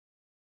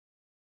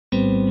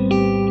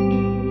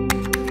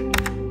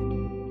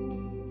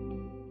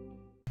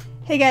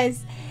Hey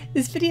guys,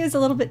 this video is a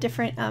little bit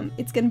different.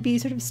 It's going to be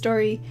sort of a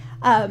story.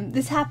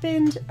 This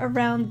happened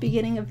around the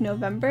beginning of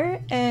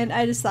November, and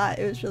I just thought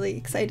it was really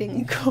exciting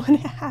and cool when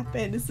it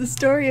happened. It's the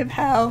story of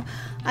how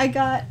I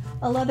got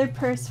a leather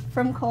purse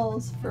from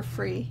Kohl's for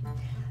free.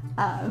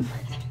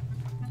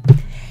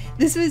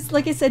 This was,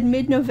 like I said,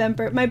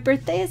 mid-November. My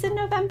birthday is in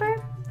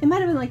November. It might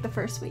have been like the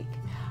first week.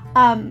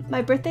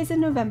 My birthday's in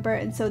November,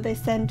 and so they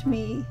send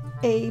me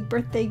a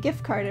birthday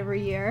gift card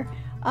every year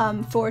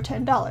for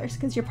 $10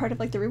 because you're part of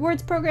like the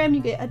rewards program.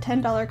 You get a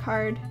 $10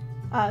 card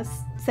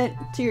sent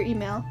to your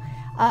email,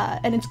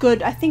 and it's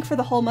good, I think, for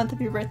the whole month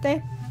of your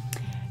birthday.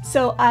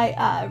 So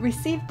I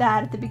received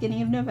that at the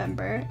beginning of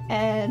November,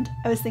 and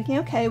I was thinking,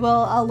 okay,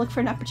 well, I'll look for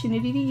an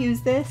opportunity to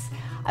use this.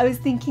 I was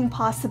thinking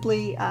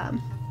possibly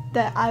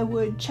that I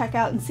would check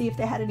out and see if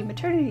they had any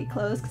maternity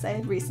clothes, because I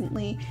had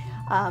recently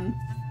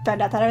found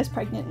out that I was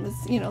pregnant and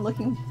was, you know,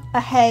 looking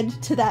ahead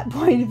to that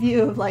point of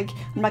view of like,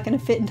 I'm not going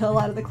to fit into a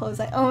lot of the clothes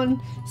I own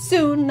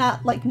soon,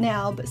 not like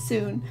now, but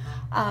soon.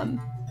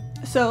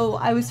 So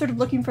I was sort of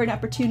looking for an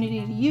opportunity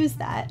to use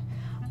that.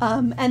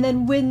 And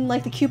then when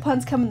like the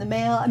coupons come in the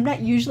mail, I'm not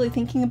usually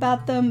thinking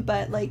about them,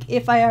 but like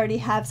if I already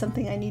have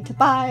something I need to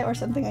buy or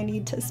something I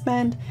need to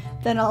spend,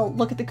 then I'll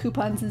look at the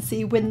coupons and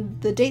see when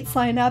the dates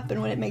line up and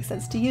when it makes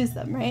sense to use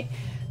them, right?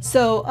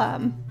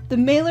 So the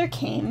mailer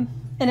came,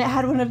 and it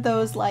had one of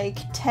those like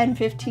 10,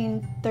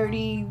 15,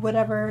 30,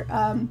 whatever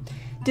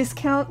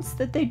discounts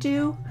that they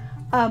do.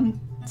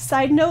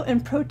 Side note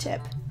and pro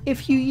tip,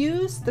 if you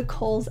use the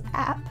Kohl's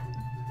app,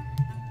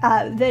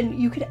 then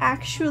you could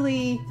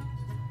actually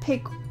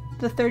pick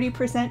the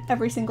 30%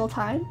 every single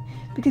time,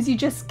 because you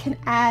just can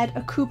add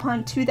a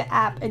coupon to the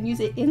app and use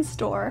it in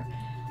store.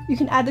 You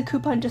can add the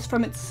coupon just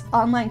from its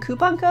online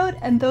coupon code,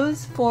 and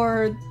those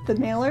for the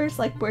mailers,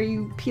 like where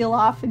you peel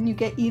off and you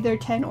get either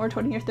 10 or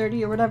 20 or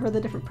 30 or whatever the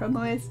different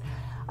promo is,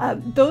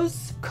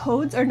 those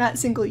codes are not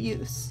single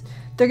use.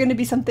 They're going to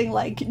be something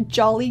like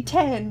Jolly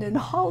 10 and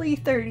Holly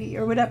 30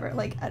 or whatever,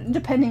 like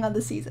depending on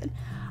the season.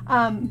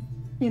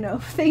 You know,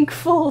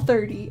 Thankful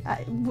 30,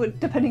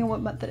 depending on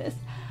what month it is.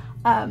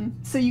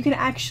 So you can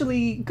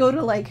actually go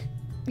to like,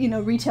 you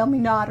know, Retail Me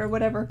Not or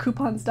whatever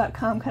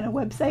coupons.com kind of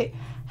website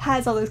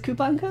has all those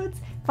coupon codes.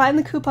 Find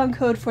the coupon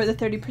code for the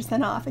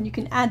 30% off, and you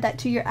can add that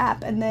to your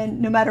app, and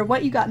then no matter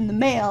what you got in the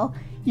mail,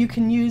 you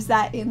can use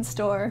that in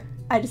store.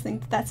 I just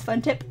think that's a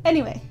fun tip.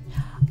 Anyway,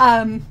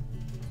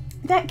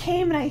 that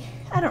came, and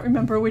I don't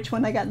remember which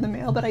one I got in the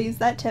mail, but I used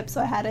that tip, so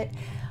I had it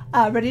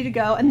ready to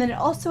go. And then it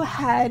also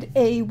had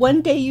a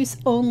one-day use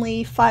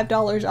only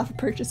 $5 off a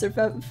purchase of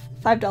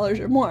 $5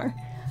 or more.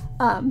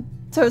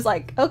 So I was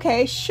like,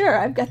 okay, sure,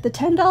 I've got the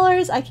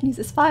 $10, I can use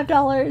this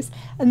 $5,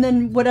 and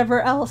then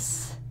whatever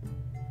else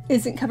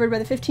isn't covered by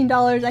the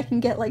 $15, I can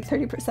get like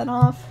 30%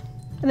 off.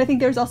 And I think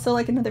there's also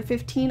like another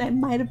 15 I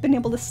might have been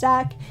able to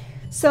stack.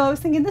 So I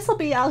was thinking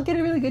I'll get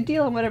a really good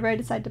deal on whatever I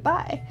decide to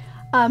buy.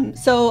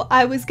 So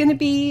I was going to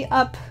be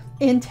up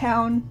in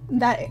town,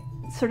 that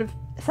sort of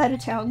side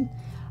of town,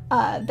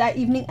 that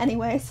evening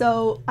anyway.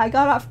 So I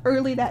got off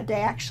early that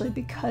day actually,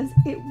 because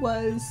it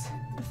was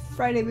the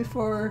Friday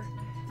before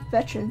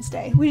Veterans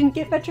Day. We didn't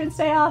get Veterans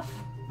Day off,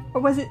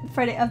 or was it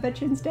Friday of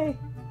Veterans Day?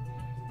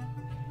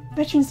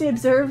 Veterans Day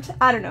observed?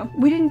 I don't know.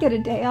 We didn't get a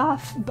day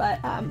off, but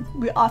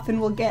we often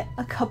will get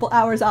a couple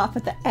hours off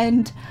at the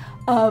end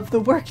of the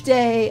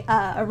workday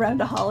around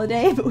a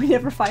holiday, but we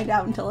never find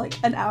out until like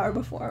an hour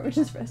before, which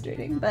is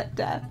frustrating. But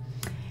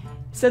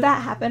so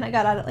that happened. I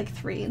got out at like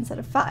 3 instead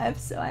of 5,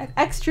 so I had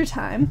extra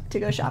time to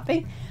go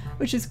shopping,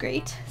 which is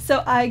great.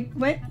 So I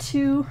went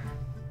to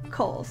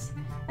Kohl's.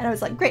 And I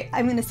was like, great,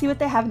 I'm going to see what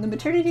they have in the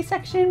maternity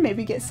section,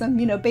 maybe get some,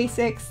 you know,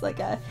 basics, like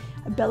a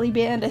belly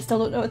band, I still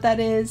don't know what that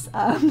is,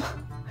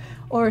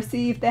 or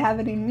see if they have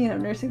any, you know,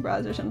 nursing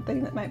bras or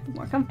something that might be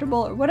more comfortable,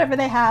 or whatever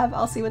they have,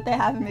 I'll see what they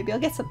have and maybe I'll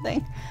get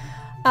something.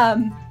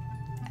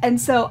 And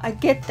so I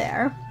get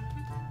there,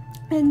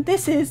 and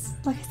this is,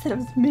 like I said, it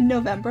was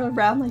mid-November,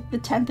 around like the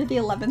 10th or the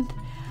 11th,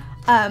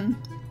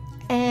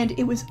 and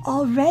it was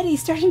already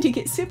starting to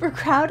get super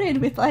crowded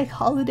with like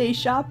holiday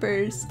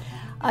shoppers.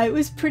 It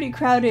was pretty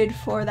crowded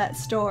for that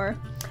store.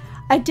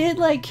 I did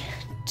like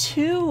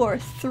 2 or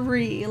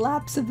 3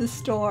 laps of the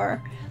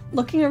store,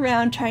 looking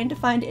around trying to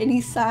find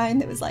any sign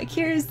that was like,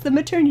 here's the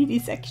maternity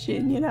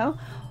section, you know?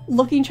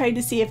 Trying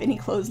to see if any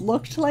clothes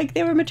looked like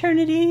they were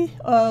maternity,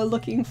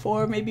 looking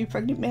for maybe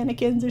pregnant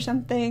mannequins or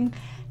something.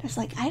 I was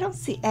like, I don't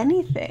see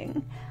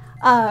anything.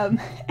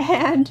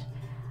 And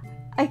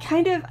I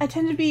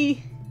tend to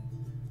be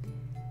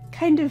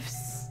kind of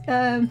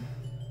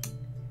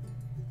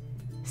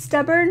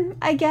stubborn,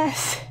 I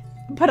guess,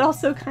 but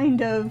also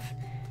kind of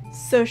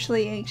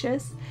socially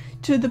anxious,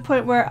 to the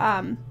point where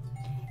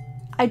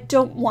I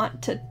don't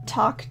want to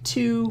talk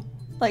to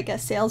like a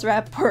sales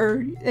rep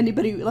or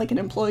anybody, like an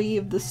employee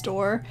of the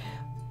store,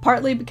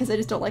 partly because I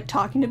just don't like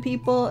talking to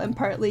people, and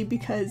partly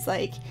because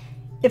like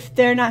if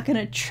they're not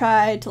gonna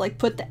try to like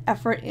put the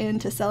effort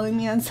into selling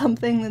me on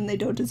something, then they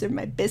don't deserve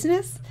my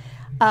business.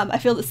 I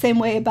feel the same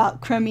way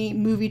about crummy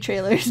movie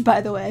trailers,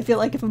 by the way. I feel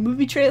like if a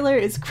movie trailer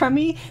is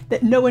crummy,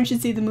 that no one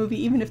should see the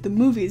movie, even if the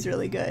movie is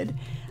really good.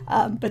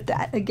 But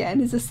that, again,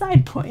 is a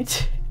side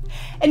point.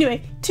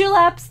 Anyway, 3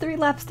 laps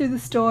through the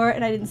store,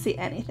 and I didn't see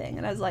anything.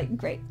 And I was like,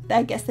 great,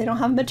 I guess they don't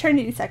have a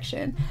maternity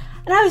section.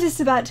 And I was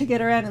just about to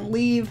get around and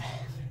leave.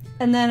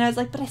 And then I was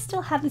like, but I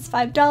still have this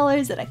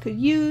 $5 that I could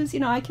use. You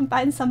know, I can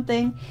find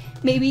something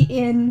maybe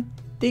in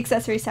the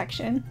accessory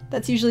section.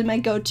 That's usually my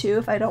go-to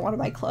if I don't want to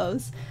buy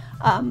clothes.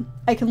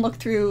 I can look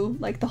through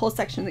like the whole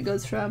section that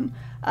goes from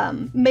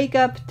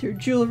makeup through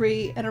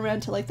jewelry and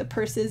around to like the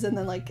purses and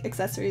then like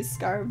accessories,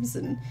 scarves,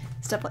 and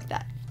stuff like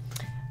that.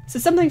 So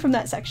something from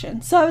that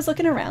section. So I was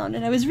looking around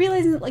and I was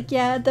realizing that like,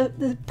 yeah,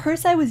 the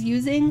purse I was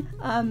using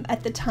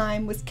at the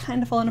time was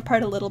kind of falling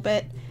apart a little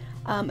bit.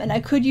 And I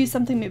could use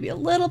something maybe a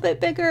little bit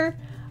bigger.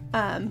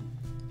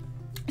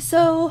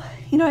 So,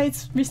 you know, I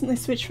recently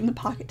switched from the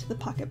Pocket to the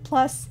Pocket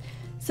Plus.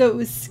 So it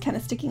was kind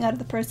of sticking out of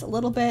the purse a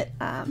little bit.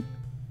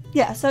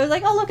 Yeah, so I was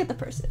like, I'll look at the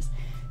purses.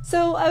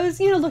 So I was,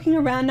 you know, looking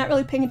around, not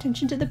really paying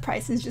attention to the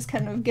prices, just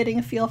kind of getting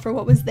a feel for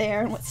what was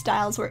there and what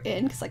styles were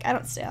in, because like I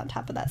don't stay on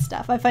top of that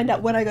stuff. I find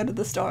out when I go to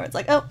the store. It's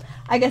like, oh,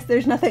 I guess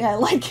there's nothing I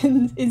like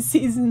in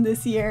season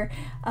this year.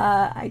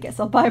 I guess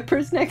I'll buy a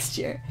purse next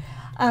year.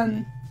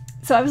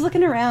 So I was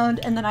looking around,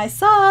 and then I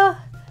saw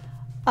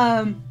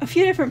a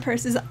few different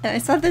purses, and I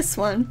saw this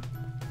one.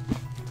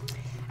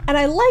 And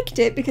I liked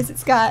it because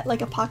it's got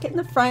like a pocket in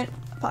the front,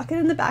 a pocket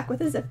in the back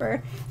with a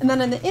zipper, and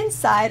then on the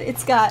inside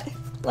it's got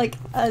like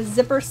a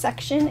zipper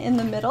section in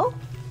the middle.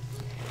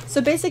 So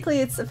basically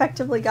it's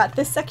effectively got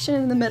this section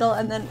in the middle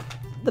and then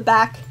the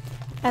back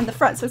and the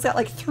front. So it's got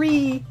like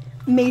 3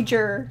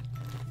 major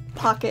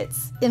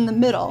pockets in the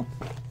middle.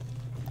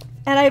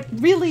 And I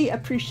really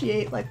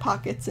appreciate like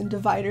pockets and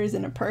dividers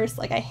in a purse.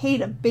 Like I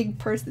hate a big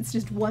purse that's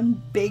just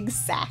one big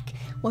sack,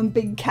 one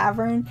big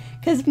cavern.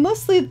 Because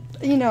mostly,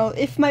 you know,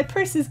 if my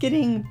purse is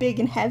getting big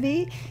and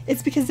heavy,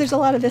 it's because there's a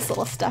lot of this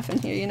little stuff in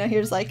here. You know,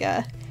 here's like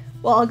a,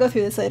 well, I'll go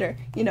through this later,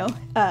 you know,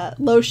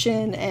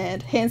 lotion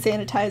and hand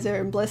sanitizer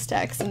and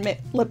Blistex and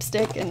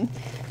lipstick and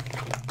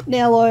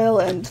nail oil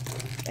and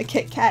a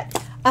Kit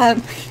Kat.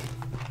 And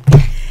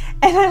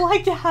I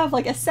like to have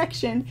like a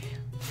section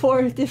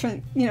for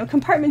different, you know,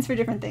 compartments for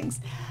different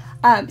things.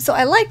 So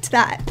I liked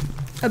that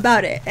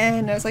about it,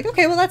 and I was like,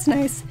 okay, well that's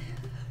nice.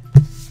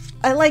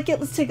 I like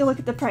it, let's take a look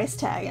at the price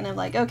tag, and I'm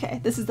like,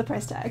 okay, this is the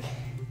price tag.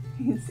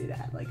 You can see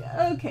that, like,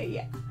 okay,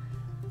 yeah.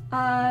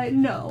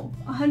 No,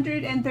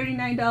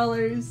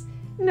 $139,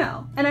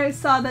 no. And I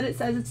saw that it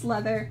says it's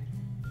leather,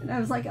 and I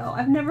was like, oh,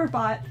 I've never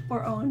bought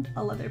or owned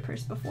a leather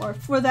purse before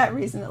for that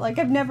reason. Like,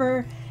 I've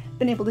never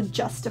been able to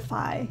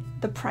justify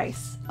the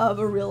price of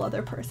a real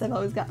leather purse. I've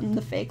always gotten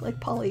the fake, like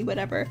poly,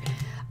 whatever,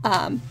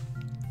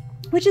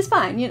 which is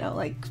fine, you know,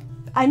 like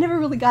I never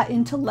really got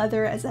into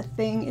leather as a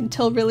thing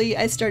until really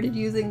I started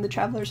using the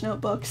Traveler's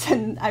Notebooks,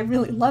 and I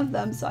really love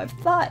them. So I've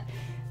thought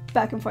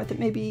back and forth that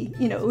maybe,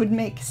 you know, it would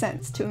make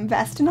sense to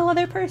invest in a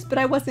leather purse, but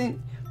I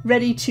wasn't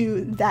ready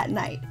to that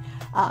night,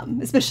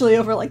 especially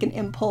over like an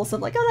impulse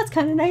of like, oh, that's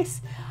kind of nice.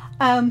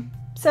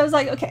 So I was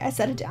like, okay, I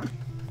set it down.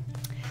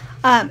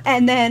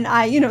 And then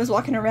I, you know, was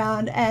walking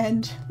around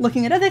and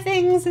looking at other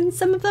things, and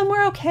some of them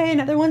were okay, and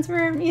other ones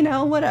were, you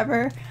know,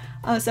 whatever.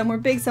 Some were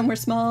big, some were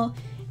small.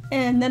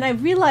 And then I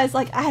realized,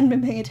 like, I hadn't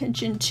been paying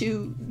attention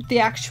to the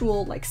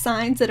actual, like,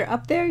 signs that are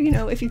up there. You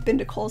know, if you've been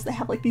to Kohl's, they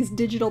have, like, these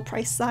digital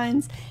price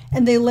signs,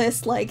 and they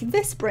list, like,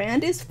 this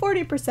brand is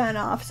 40%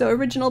 off, so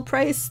original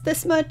price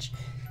this much,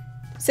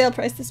 sale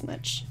price this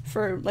much,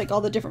 for, like,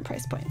 all the different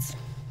price points.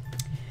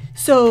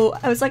 So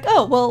I was like,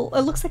 oh, well,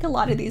 it looks like a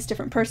lot of these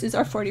different purses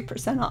are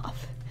 40%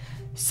 off.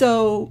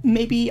 So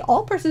maybe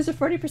all purses are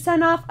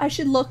 40% off. I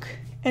should look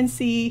and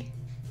see,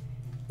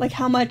 like,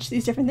 how much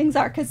these different things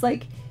are. Because,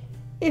 like,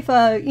 if,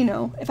 you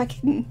know, if I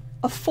can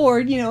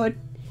afford, you know,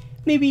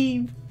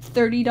 maybe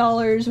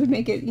 $30 would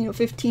make it, you know,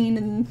 $15,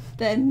 and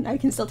then I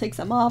can still take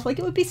some off. Like,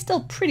 it would be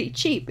still pretty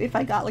cheap if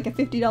I got, like, a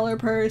 $50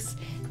 purse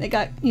that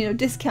got, you know,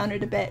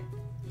 discounted a bit.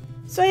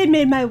 So I had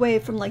made my way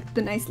from, like,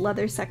 the nice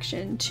leather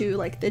section to,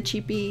 like, the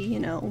cheapy, you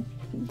know,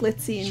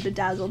 glitzy and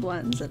bedazzled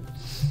ones.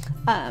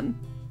 And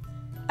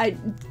I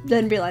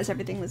then realized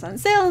everything was on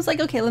sale. I was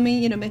like, okay, let me,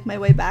 you know, make my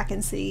way back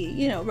and see,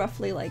 you know,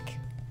 roughly, like,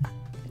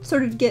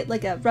 sort of get,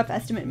 like, a rough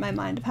estimate in my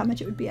mind of how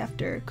much it would be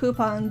after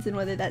coupons and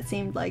whether that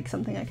seemed like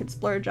something I could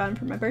splurge on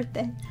for my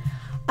birthday.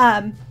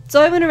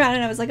 So I went around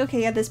and I was like,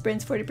 okay, yeah, this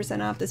brand's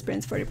 40% off, this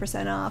brand's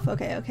 40% off,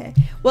 okay.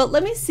 Well,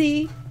 let me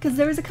see, because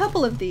there was a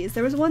couple of these.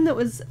 There was one that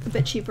was a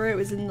bit cheaper. It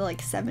was in the,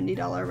 like,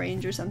 $70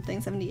 range or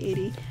something,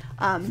 $70,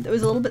 $80. That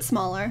was a little bit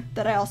smaller,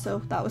 that I also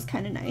thought was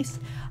kind of nice.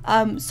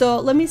 So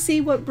let me see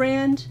what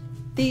brand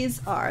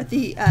these are.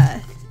 The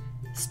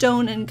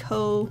Stone &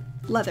 Co.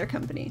 Leather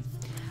Company.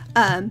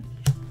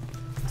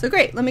 So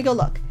great, let me go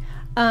look.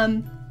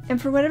 And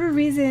for whatever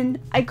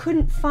reason, I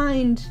couldn't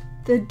find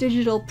the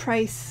digital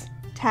price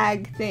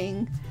tag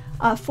thing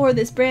for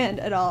this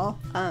brand at all.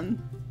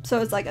 So I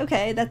was like,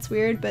 okay, that's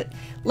weird, but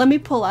let me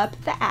pull up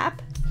the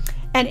app.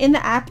 And in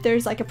the app,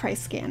 there's like a price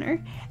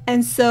scanner.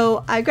 And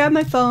so I grab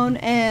my phone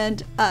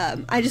and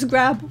I just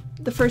grab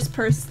the first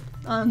purse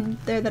on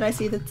there that I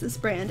see that's this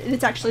brand. And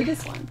it's actually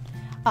this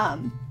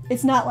one.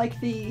 It's not like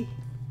the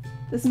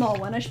small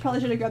one. I probably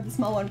should have grabbed the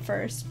small one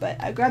first,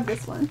 but I grabbed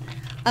this one.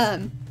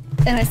 And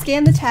I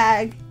scan the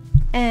tag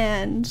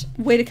and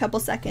wait a couple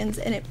seconds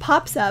and it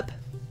pops up,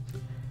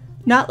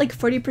 not like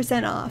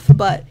 40% off,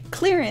 but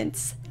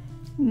clearance,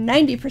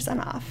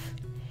 90% off.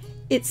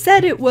 It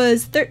said it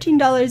was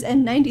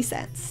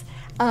 $13.90.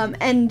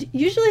 And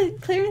usually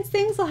clearance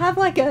things will have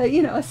like a,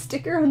 you know, a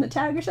sticker on the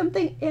tag or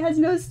something. It has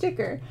no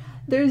sticker.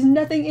 There's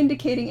nothing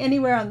indicating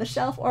anywhere on the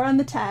shelf or on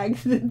the tag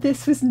that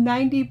this was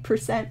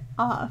 90%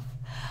 off.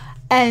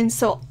 And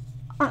so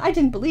I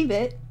didn't believe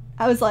it.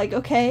 I was like,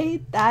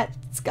 okay,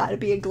 that's got to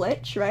be a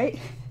glitch, right?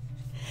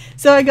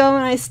 So I go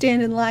and I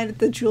stand in line at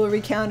the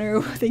jewelry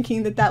counter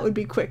thinking that that would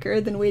be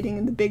quicker than waiting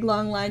in the big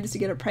long line just to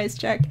get a price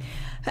check.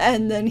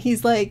 And then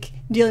he's like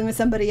dealing with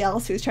somebody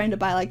else who's trying to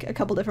buy like a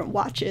couple different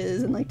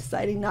watches and like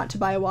deciding not to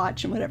buy a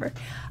watch and whatever.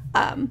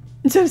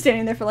 So I'm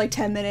standing there for like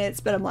 10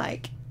 minutes, but I'm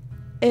like,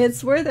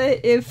 it's worth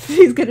it if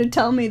he's going to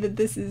tell me that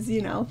this is,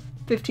 you know,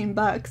 15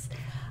 bucks.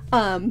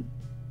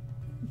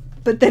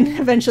 But then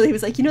eventually he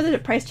was like, you know, there's a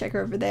price checker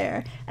over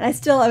there. And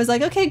I was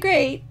like, okay,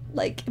 great.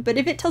 Like, but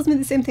if it tells me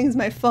the same thing as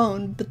my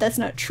phone, but that's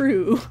not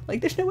true,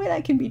 like, there's no way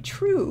that can be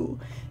true.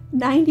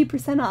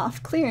 90%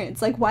 off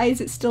clearance. Like, why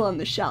is it still on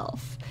the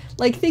shelf?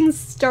 Like, things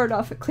start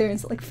off at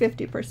clearance at like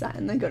 50%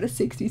 and then go to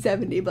 60,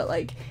 70, but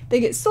like, they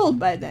get sold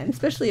by then,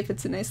 especially if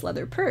it's a nice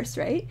leather purse,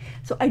 right?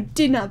 So I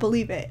did not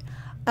believe it.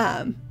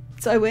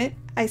 So I went,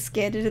 I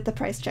scanned it at the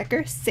price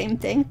checker, same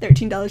thing,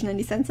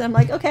 $13.90. And I'm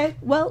like, okay,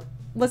 well,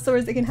 what's the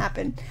worst that can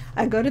happen?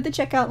 I go to the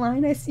checkout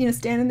line, I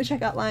stand in the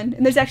checkout line,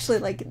 and there's actually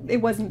like, it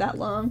wasn't that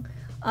long.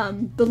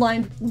 The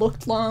line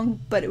looked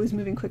long, but it was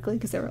moving quickly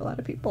because there were a lot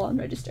of people on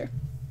register,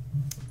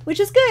 which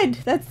is good.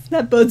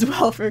 That bodes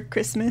well for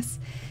Christmas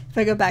if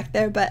I go back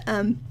there. But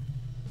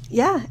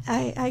yeah,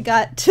 I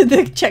got to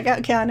the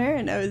checkout counter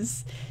and I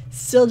was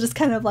still just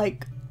kind of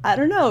like, I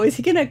don't know, is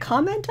he gonna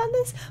comment on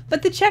this?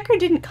 But the checker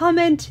didn't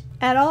comment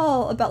at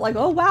all about like,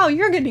 oh wow,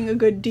 you're getting a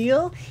good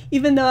deal,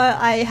 even though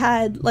I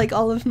had like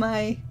all of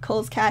my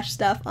Kohl's Cash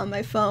stuff on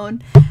my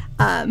phone,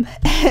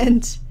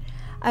 and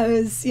I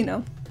was, you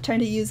know, trying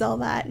to use all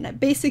that, and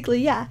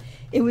basically, yeah,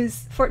 it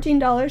was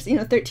 $14, you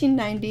know,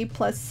 $13.90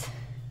 plus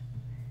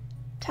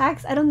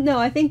tax. I don't know,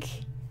 I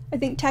think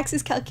tax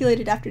is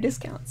calculated after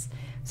discounts,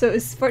 so it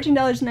was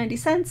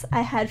 $14.90.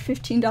 I had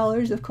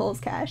 $15 of Kohl's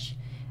Cash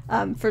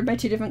for my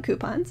 2 different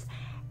coupons,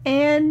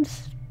 and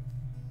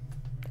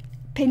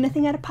paid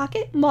nothing out of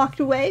pocket, walked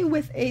away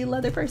with a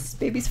leather purse,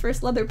 baby's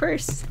first leather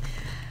purse.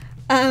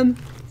 And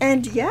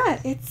yeah,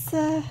 it's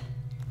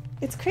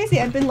crazy.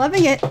 I've been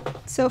loving it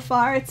so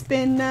far. It's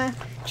been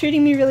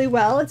treating me really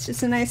well. It's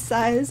just a nice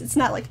size. It's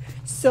not like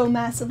so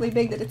massively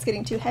big that it's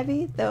getting too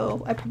heavy,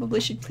 though I probably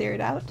should clear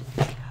it out.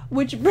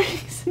 Which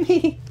brings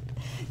me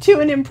to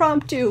an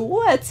impromptu,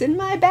 what's in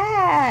my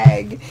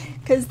bag?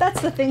 Because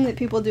that's the thing that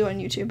people do on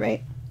YouTube,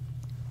 right?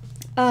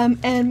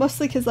 And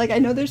mostly because, like, I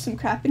know there's some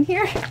crap in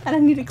here and I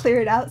need to clear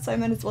it out, so I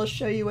might as well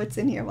show you what's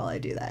in here while I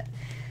do that.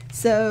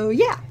 So,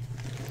 yeah.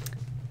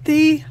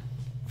 The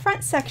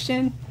front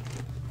section,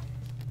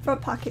 front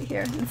pocket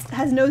here,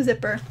 has no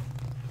zipper.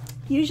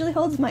 Usually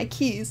holds my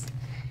keys.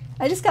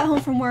 I just got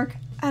home from work.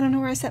 I don't know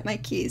where I set my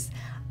keys.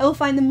 I will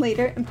find them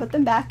later and put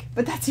them back,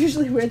 but that's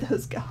usually where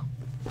those go.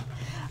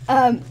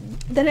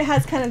 Then it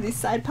has kind of these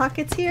side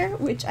pockets here,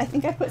 which I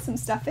think I put some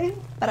stuff in,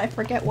 but I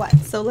forget what,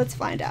 so let's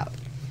find out.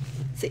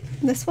 See,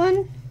 this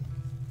one,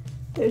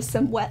 there's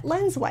some wet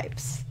lens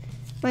wipes.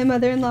 My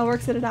mother-in-law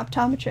works at an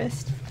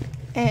optometrist,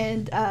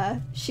 and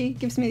she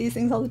gives me these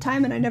things all the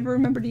time, and I never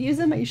remember to use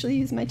them. I usually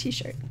use my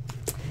t-shirt.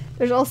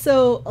 There's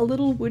also a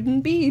little wooden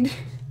bead.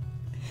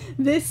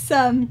 This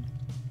I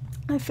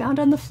found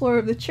on the floor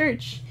of the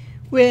church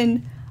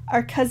when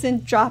our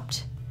cousin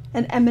dropped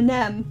an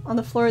M&M on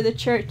the floor of the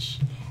church.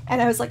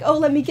 And I was like, oh,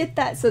 let me get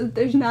that so that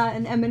there's not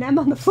an M&M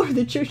on the floor of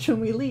the church when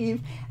we leave.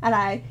 And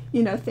I,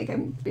 you know, think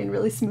I'm being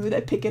really smooth.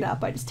 I pick it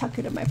up. I just tuck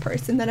it in my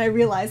purse. And then I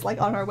realized,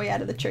 like, on our way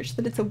out of the church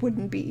that it's a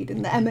wooden bead.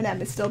 And the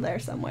M&M is still there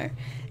somewhere.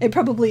 It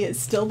probably is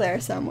still there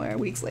somewhere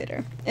weeks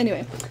later.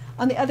 Anyway,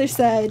 on the other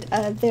side,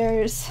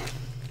 there's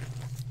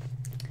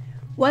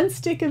 1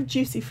 stick of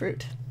juicy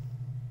fruit.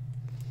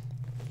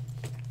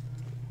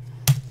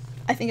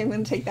 I think I'm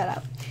going to take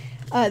that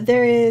out.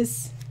 There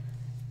is...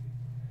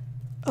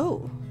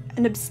 oh...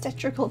 an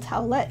obstetrical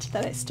towelette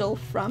that I stole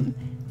from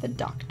the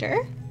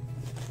doctor.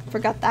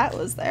 Forgot that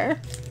was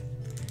there.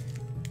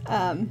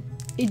 A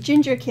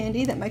ginger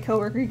candy that my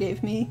coworker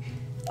gave me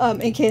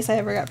in case I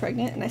ever got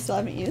pregnant and I still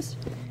haven't used.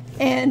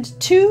 And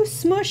 2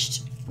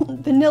 smushed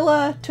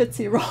vanilla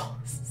Tootsie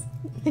Rolls.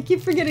 I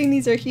keep forgetting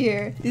these are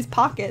here, these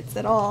pockets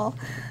at all.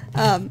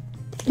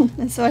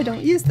 And so I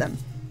don't use them.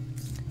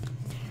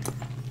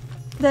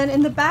 Then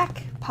in the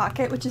back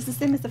pocket, which is the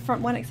same as the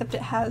front one except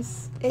it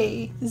has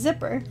a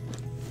zipper.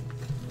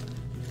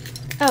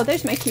 Oh,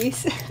 there's my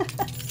keys.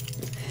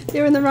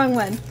 They were in the wrong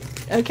one.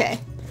 Okay.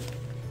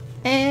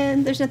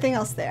 And there's nothing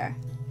else there.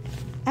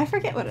 I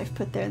forget what I've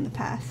put there in the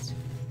past.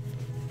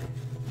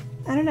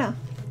 I don't know.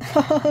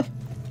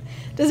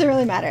 Doesn't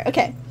really matter.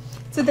 Okay,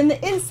 so then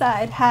the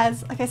inside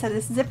has, like I said,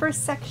 this zipper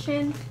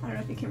section. I don't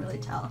know if you can really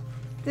tell.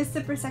 This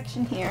zipper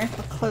section here,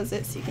 I'll close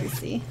it so you can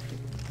see,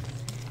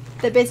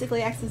 that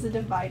basically acts as a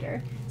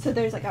divider. So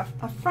there's like a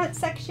front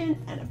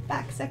section and a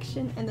back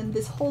section, and then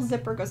this whole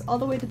zipper goes all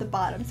the way to the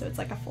bottom, so it's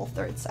like a full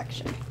third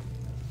section.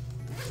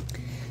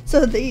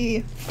 So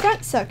the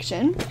front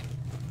section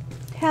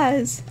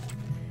has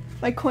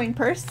my coin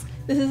purse.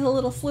 This is a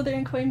little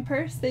Slytherin coin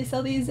purse. They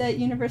sell these at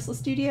Universal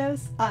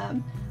Studios.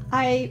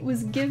 I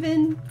was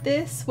given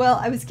this, well,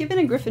 I was given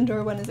a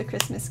Gryffindor one as a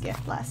Christmas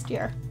gift last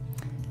year.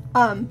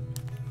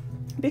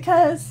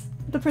 Because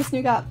the person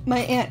who got, my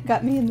aunt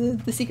got me in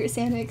the Secret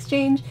Santa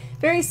exchange,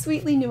 very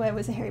sweetly knew I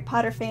was a Harry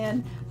Potter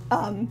fan,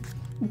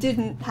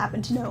 didn't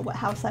happen to know what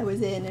house I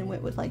was in and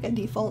went with like a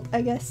default,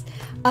 I guess.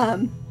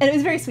 And it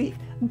was very sweet,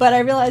 but I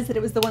realized that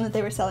it was the one that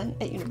they were selling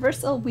at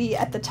Universal. We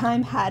at the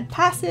time had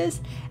passes,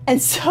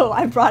 and so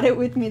I brought it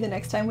with me the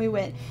next time we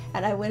went,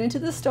 and I went into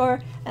the store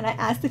and I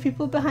asked the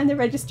people behind the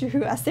register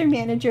who asked their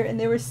manager, and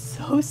they were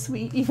so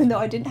sweet, even though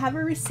I didn't have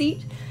a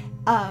receipt,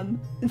 that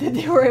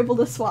they were able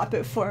to swap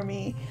it for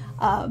me.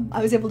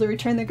 I was able to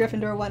return the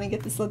Gryffindor one and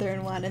get the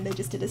Slytherin one, and they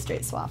just did a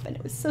straight swap, and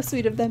it was so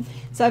sweet of them.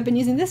 So I've been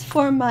using this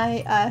for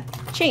my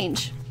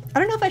change. I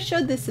don't know if I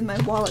showed this in my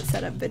wallet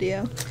setup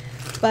video,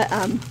 but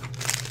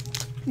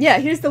yeah,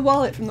 here's the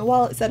wallet from the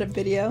wallet setup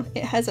video.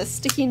 It has a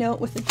sticky note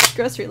with a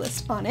grocery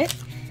list on it,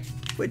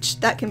 which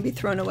that can be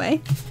thrown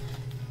away.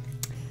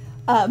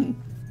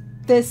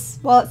 This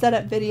wallet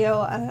setup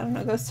video, I don't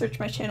know, go search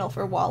my channel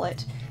for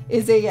wallet,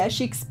 is a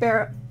Chic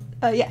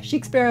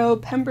Sparrow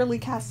Pemberley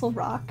Castle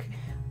Rock.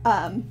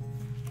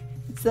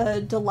 It's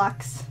a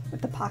deluxe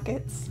with the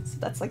pockets, so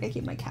that's like I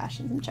keep my cash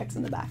and some checks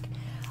in the back.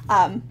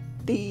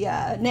 The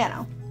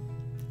Nano,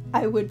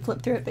 I would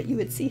flip through it, but you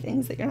would see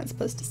things that you're not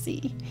supposed to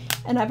see,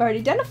 and I've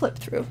already done a flip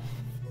through.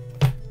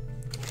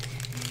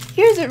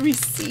 Here's a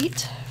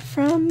receipt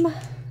from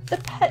the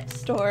pet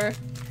store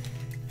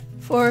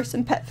for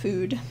some pet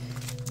food.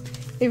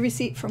 A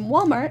receipt from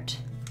Walmart,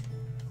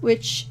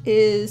 which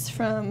is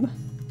from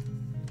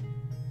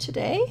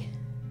today?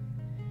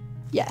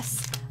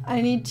 Yes. I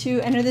need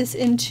to enter this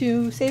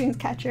into Savings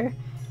Catcher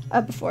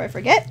before I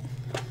forget.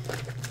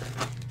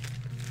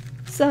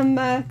 Some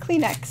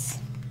Kleenex,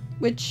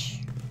 which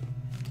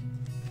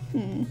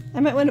I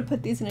might want to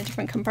put these in a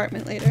different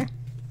compartment later.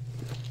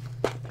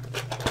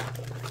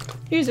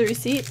 Here's a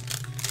receipt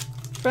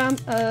from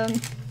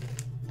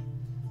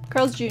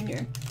Carl's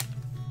Jr.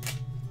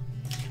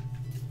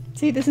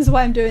 See, this is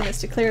why I'm doing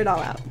this, to clear it all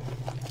out.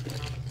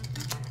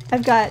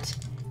 I've got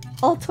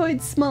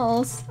Altoid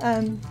Smalls.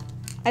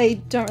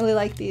 I don't really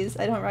like these.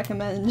 I don't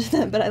recommend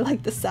them, but I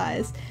like the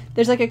size.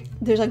 There's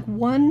like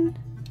one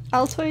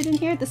Altoid in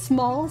here. The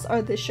smalls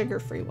are the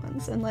sugar-free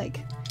ones, and like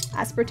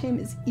aspartame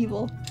is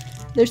evil.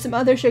 There's some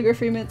other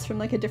sugar-free mints from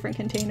like a different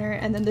container,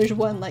 and then there's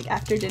one like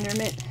after dinner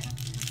mint,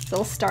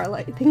 little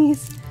starlight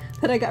thingies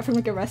that I got from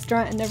like a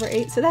restaurant and never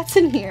ate. So that's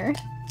in here.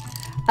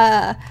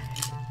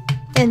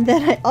 And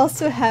then I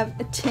also have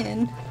a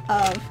tin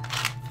of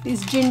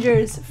these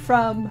gingers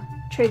from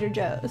Trader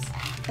Joe's,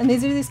 and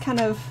these are these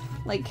kind of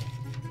like,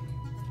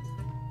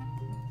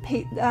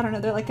 I don't know,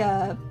 they're like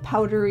a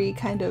powdery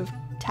kind of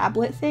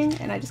tablet thing,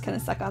 and I just kind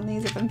of suck on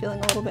these if I'm feeling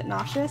a little bit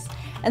nauseous,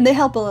 and they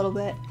help a little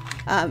bit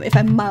if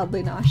I'm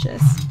mildly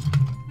nauseous.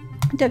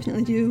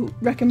 Definitely do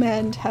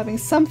recommend having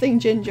something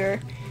ginger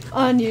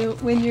on you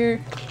when you're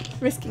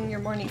risking your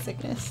morning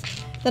sickness.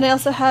 Then I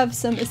also have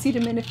some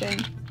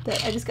acetaminophen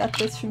that I just got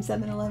this from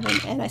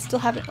 7-Eleven, and I still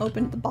haven't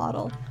opened the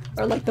bottle,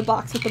 or like the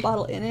box with the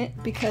bottle in it,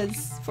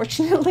 because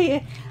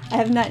fortunately I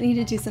have not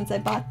needed to since I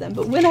bought them.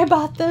 But when I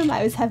bought them,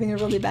 I was having a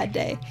really bad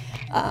day.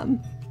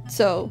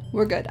 So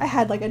we're good. I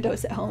had like a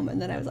dose at home, and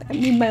then I was like, I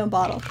need my own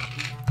bottle.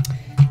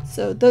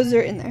 So those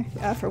are in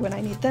there for when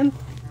I need them.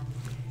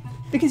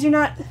 Because you're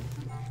not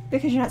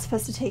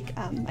supposed to take,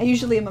 I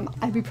usually am an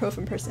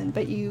ibuprofen person,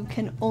 but you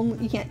can't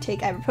take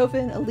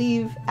ibuprofen,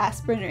 Aleve,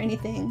 aspirin, or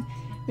anything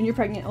when you're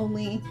pregnant,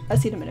 only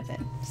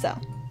acetaminophen. So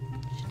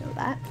you should know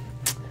that.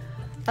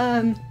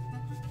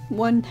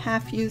 One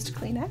half-used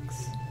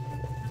Kleenex.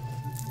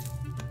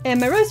 And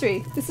my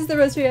rosary. This is the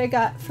rosary I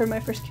got for my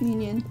first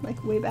communion,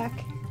 like way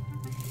back.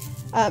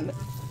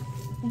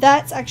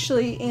 That's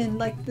actually in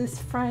like this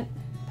front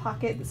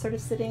pocket that's sort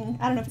of sitting,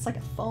 I don't know if it's like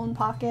a phone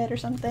pocket or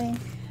something,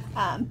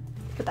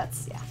 but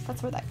that's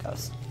where that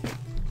goes.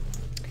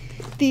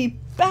 The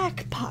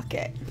back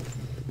pocket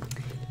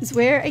is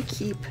where I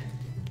keep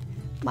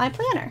my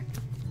planner.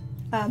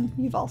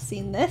 You've all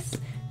seen this.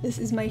 This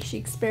is my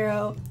Chic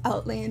Sparrow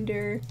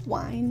Outlander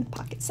wine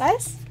pocket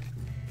size.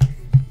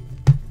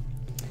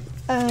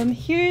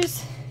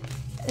 Here's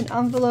an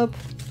envelope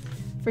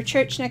for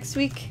church next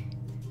week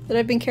that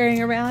I've been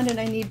carrying around and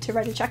I need to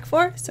write a check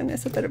for, so I'm going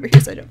to set that over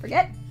here so I don't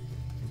forget.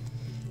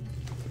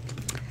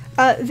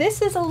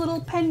 This is a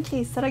little pen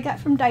case that I got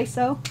from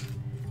Daiso.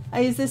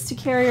 I use this to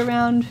carry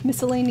around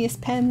miscellaneous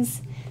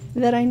pens.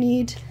 that I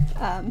need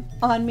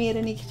on me at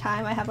any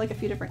time. I have like a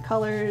few different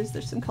colors.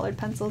 There's some colored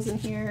pencils in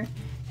here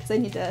because I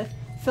need to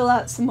fill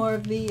out some more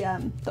of the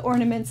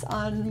ornaments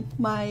on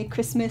my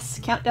Christmas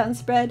countdown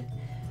spread.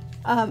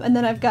 And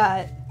then I've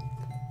got,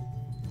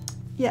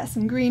 yeah,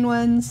 some green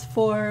ones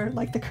for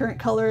like the current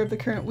color of the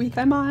current week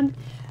I'm on.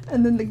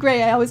 And then the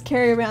gray, I always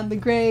carry around the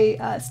gray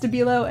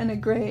Stabilo and a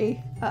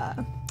gray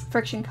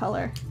friction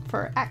color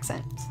for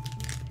accents,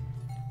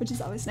 which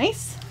is always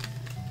nice.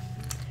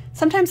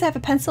 Sometimes I have a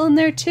pencil in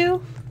there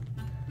too.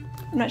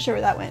 I'm not sure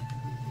where that went.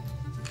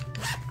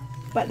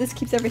 But this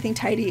keeps everything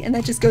tidy, and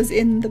that just goes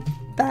in the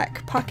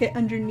back pocket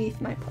underneath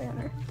my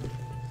planner.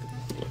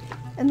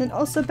 And then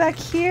also back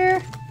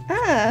here,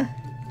 I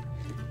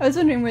was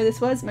wondering where this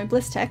was, my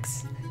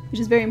Blistex, which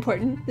is very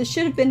important. This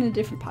should have been in a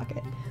different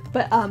pocket.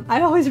 But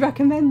I always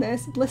recommend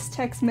this.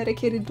 Blistex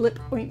Medicated Lip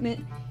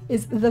Ointment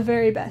is the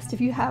very best.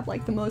 If you have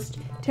like the most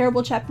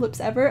terrible chapped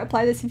lips ever,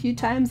 apply this a few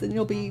times and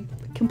you'll be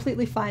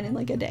completely fine in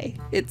like a day.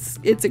 It's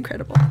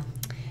incredible.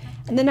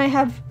 And then I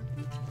have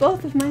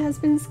both of my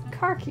husband's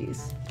car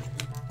keys.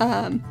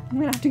 I'm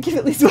gonna have to give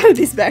at least one of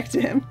these back to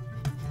him.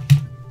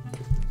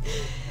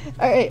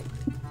 Alright,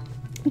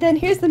 then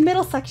here's the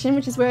middle section,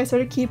 which is where I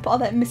sort of keep all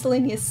that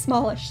miscellaneous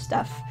smallish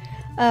stuff.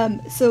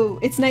 So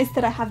it's nice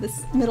that I have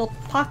this middle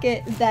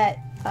pocket that,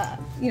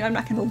 you know, I'm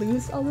not gonna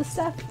lose all this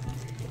stuff.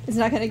 It's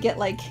not gonna get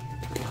like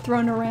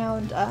thrown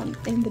around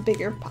in the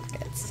bigger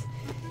pockets.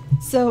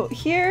 So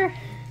here,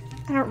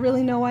 I don't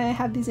really know why I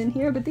have these in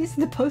here, but these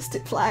are the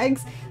post-it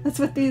flags. That's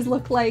what these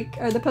look like,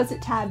 or the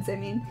post-it tabs, I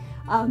mean.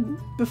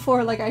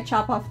 Before, like, I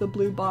chop off the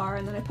blue bar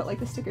and then I put like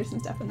the stickers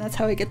and stuff, and that's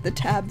how I get the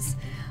tabs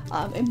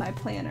in my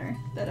planner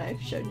that I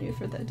showed you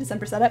for the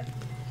December setup.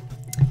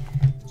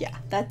 Yeah,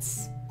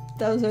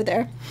 those are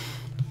there.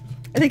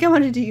 I think I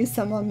wanted to use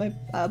some on my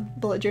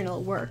bullet journal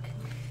at work,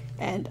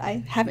 and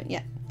I haven't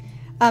yet.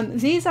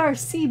 These are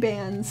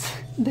C-bands.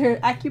 They're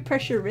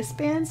acupressure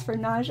wristbands for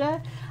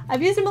nausea.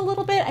 I've used them a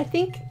little bit. I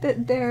think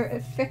that their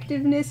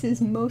effectiveness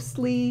is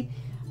mostly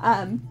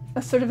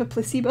a sort of a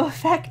placebo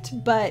effect,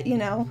 but you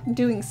know,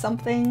 doing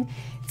something.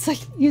 It's like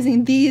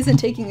using these and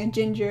taking a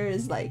ginger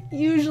is like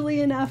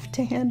usually enough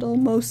to handle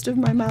most of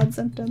my mild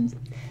symptoms.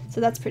 So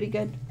that's pretty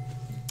good.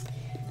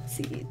 Let's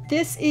see,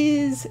 this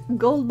is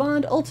Gold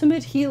Bond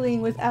Ultimate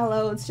Healing with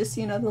Aloe. It's just,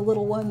 you know, the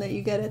little one that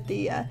you get at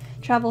the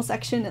travel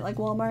section at like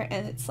Walmart,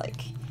 and it's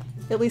like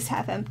at least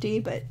half empty,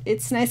 but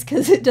it's nice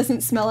because it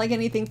doesn't smell like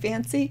anything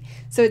fancy,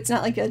 so it's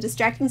not like a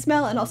distracting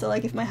smell, and also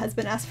like if my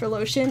husband asks for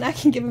lotion, I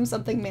can give him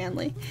something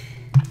manly.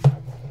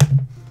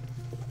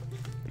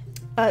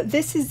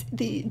 This is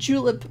the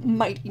Julep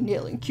Mighty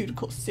Nail and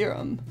Cuticle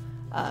Serum.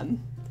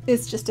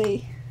 It's just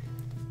a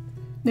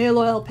nail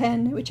oil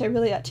pen, which I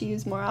really ought to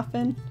use more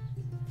often.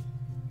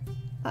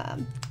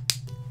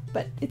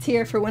 But it's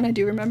here for when I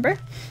do remember.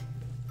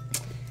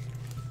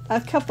 A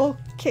couple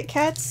Kit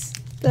Kats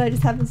that I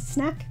just have as a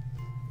snack.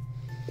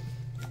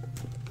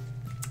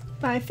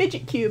 My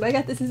fidget cube, I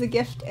got this as a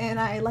gift and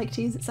I like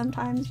to use it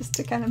sometimes just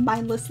to kind of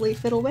mindlessly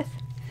fiddle with.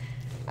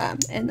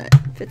 And that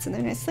fits in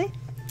there nicely.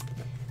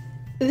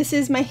 This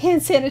is my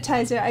hand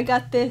sanitizer. I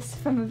got this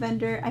from a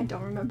vendor, I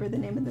don't remember the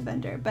name of the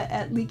vendor, but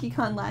at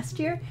LeakyCon last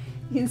year.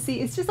 You can see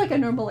it's just like a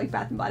normal like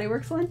Bath & Body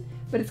Works one,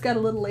 but it's got a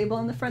little label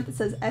on the front that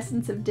says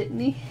Essence of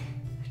Dittany,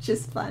 which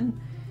is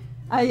fun.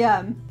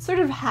 I sort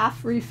of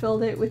half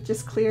refilled it with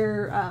just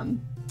clear,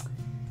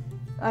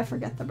 I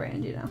forget the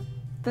brand, you know,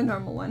 the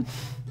normal one.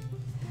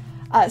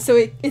 So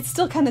it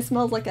still kind of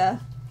smells like a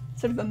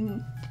sort of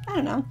a, I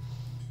don't know,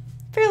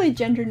 fairly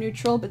gender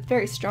neutral, but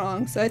very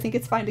strong, so I think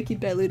it's fine to keep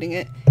diluting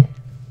it.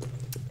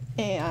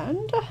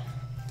 And let's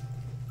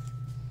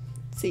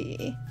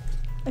see,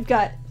 I've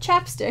got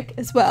chapstick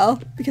as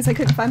well because I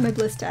couldn't find my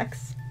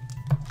Blistex.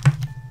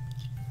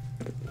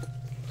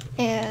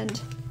 And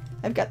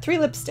I've got 3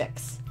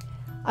 lipsticks.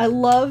 I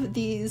love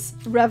these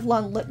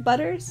Revlon lip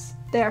butters.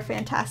 They are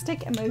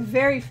fantastic, and my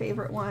very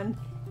favorite one,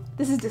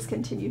 this is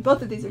discontinued.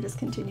 Both of these are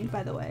discontinued,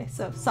 by the way,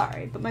 so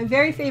sorry, but my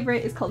very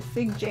favorite is called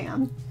Fig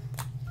Jam.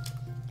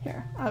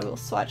 Here, I will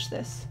swatch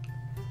this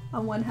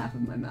on one half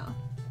of my mouth.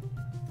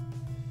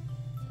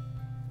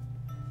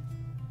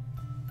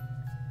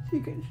 You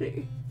can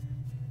see.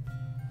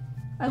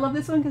 I love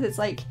this one because it's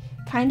like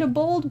kind of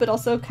bold, but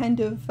also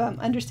kind of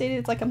understated.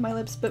 It's like on my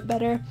lips, but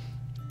better,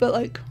 but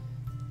like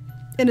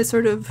in a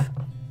sort of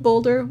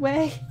bolder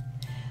way.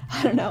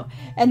 I don't know.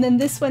 And then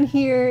this one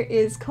here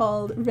is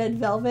called Red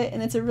Velvet,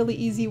 and it's a really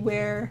easy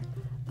wear,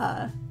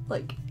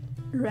 like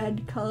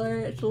red color.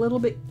 It's a little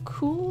bit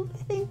cool, I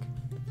think.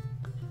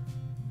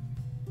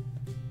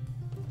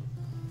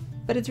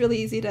 But it's really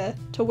easy to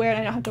wear,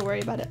 and I don't have to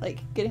worry about it like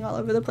getting all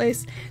over the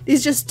place.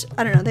 These just,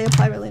 I don't know, they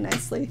apply really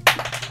nicely.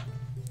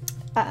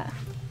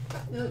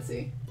 Let's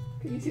see.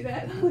 Can you see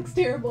that? That looks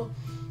terrible.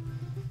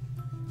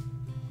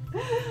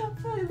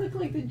 I look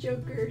like the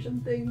Joker or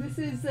something. This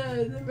is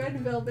the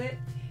Red Velvet,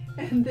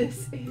 and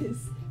this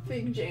is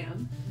Fig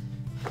Jam.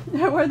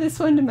 I wore this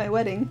one to my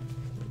wedding.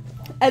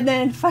 And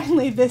then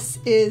finally this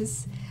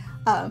is,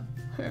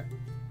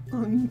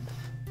 blend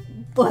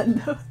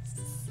those.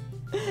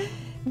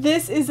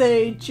 This is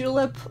a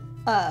julep,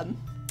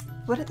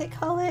 what do they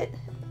call it?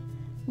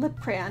 Lip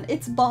crayon.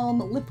 It's balm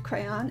lip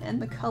crayon,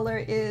 and the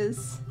color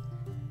is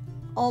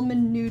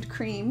almond nude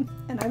cream,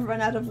 and I've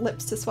run out of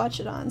lips to swatch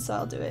it on, so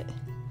I'll do it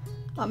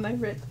on my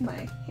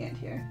hand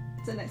here.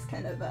 It's a nice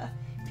kind of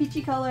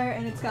peachy color,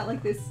 and it's got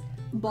like this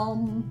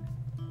balm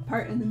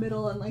part in the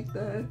middle and like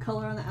the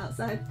color on the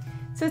outside.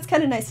 So it's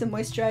kind of nice and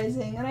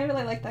moisturizing, and I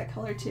really like that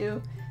color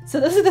too. So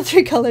those are the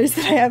 3 colors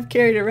that I have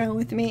carried around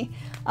with me.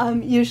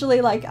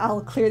 Usually like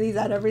I'll clear these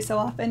out every so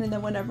often, and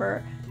then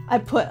whenever I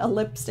put a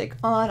lipstick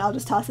on, I'll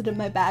just toss it in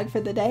my bag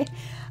for the day.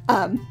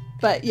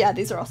 But yeah,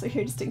 these are also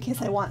here just in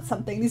case I want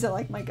something. These are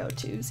like my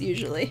go-tos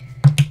usually,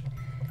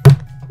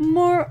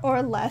 more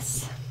or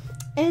less.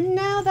 And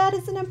now that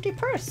is an empty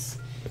purse.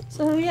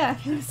 So yeah,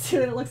 let's see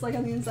what it looks like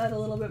on the inside a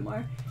little bit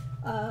more.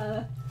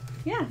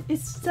 Yeah,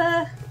 it's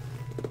the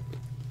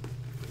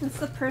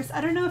purse.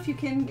 I don't know if you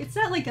can, it's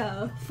not like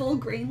a full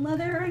grain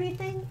leather or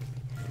anything,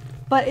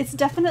 but it's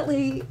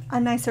definitely a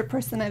nicer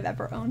purse than I've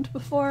ever owned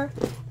before.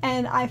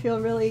 And I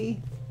feel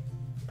really,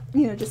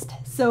 you know, just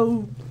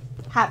so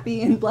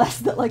happy and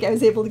blessed that like I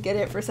was able to get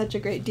it for such a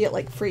great deal.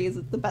 Like free is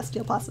the best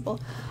deal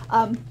possible.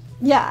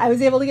 Yeah, I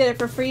was able to get it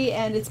for free,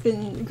 and it's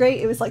been great.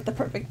 It was like the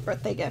perfect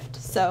birthday gift.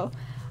 So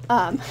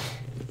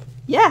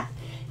yeah,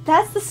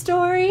 that's the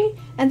story,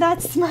 and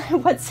that's my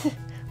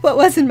what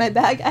was in my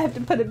bag. I have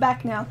to put it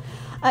back now.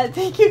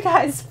 Thank you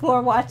guys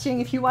for watching.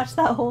 If you watched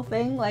that whole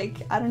thing,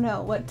 like, I don't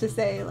know what to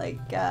say, like,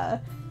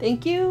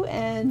 thank you,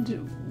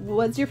 and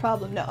what's your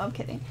problem? No, I'm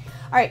kidding.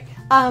 Alright,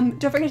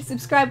 don't forget to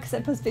subscribe because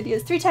I post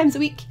videos 3 times a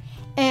week,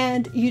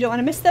 and you don't want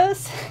to miss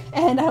those,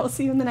 and I will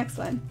see you in the next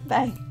one.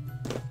 Bye.